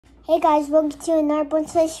Hey guys, welcome to another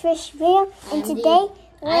Bone/Fish video, and today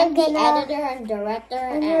I'm the editor and director,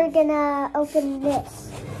 and we're gonna open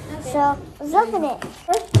this. Okay. So let's open it.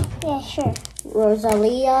 Yeah, sure.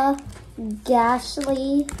 Rosalia,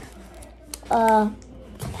 Ghastly,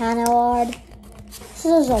 Panelard,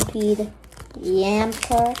 Sizzlepede,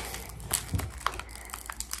 Yamper,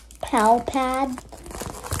 Palpad,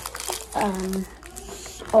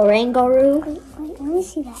 Oranguru. Wait, let me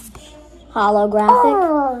see that. Holographic.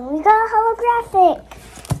 Oh, we got a holographic.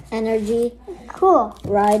 Energy. Cool.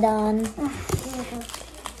 Rhydon.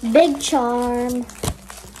 Big Charm.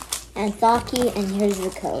 And Thaki, and here's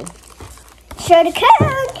the code. Show the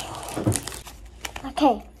code.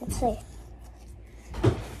 Okay, let's see.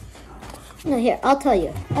 No, here, I'll tell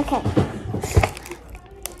you. Okay.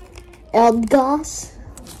 Eldegoss,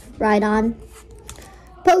 Rhydon,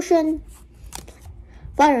 Potion,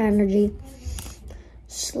 Fire Energy,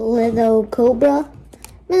 Slithocobra,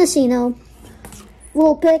 Minccino,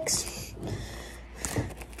 Vulpix,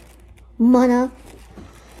 Mana,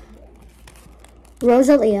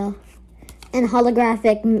 Rosalia, and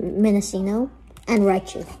Holographic Minccino, and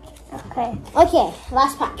Raichu. Okay. Okay,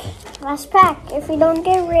 last pack. Last pack, if we don't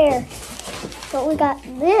get rare. But we got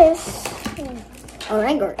this.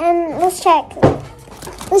 Oranguru. And let's check.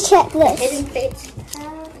 Let's check this. Hidden Fates.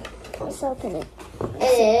 Let's open it.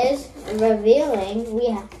 It is revealing we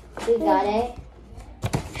got a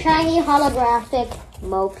shiny holographic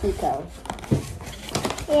Mopico.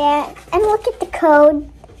 Yeah, and look at the code.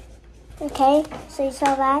 Okay, so you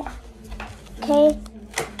saw that. Okay.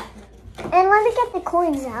 And let me get the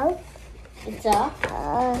coins out. It's a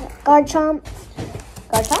Garchomp.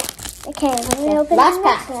 Garchomp? Okay, let me open Last the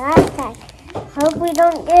pack. Last pack. Hope we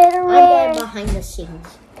don't get a I'm rare. going behind the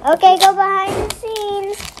scenes. Okay, go behind the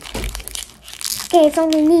scenes. Okay, it's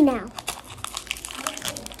only me now.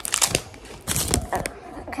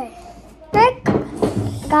 Okay. Rick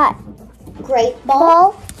got Great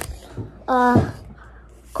Ball.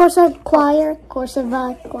 Corsair.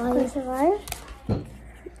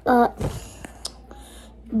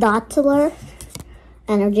 Dottler.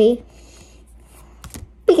 Energy.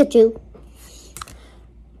 Pikachu.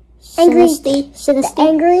 Sinistea.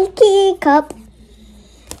 Angry Key Cup.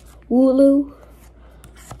 Wooloo.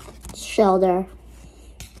 Shelder.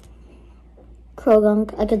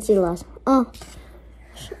 Krogunk. I can see the last one.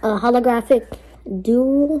 Holographic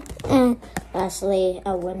Duel. And lastly,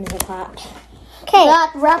 a Whimsicott. Okay.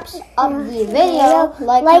 That wraps up the video.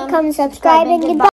 Like, comment, subscribe, and goodbye.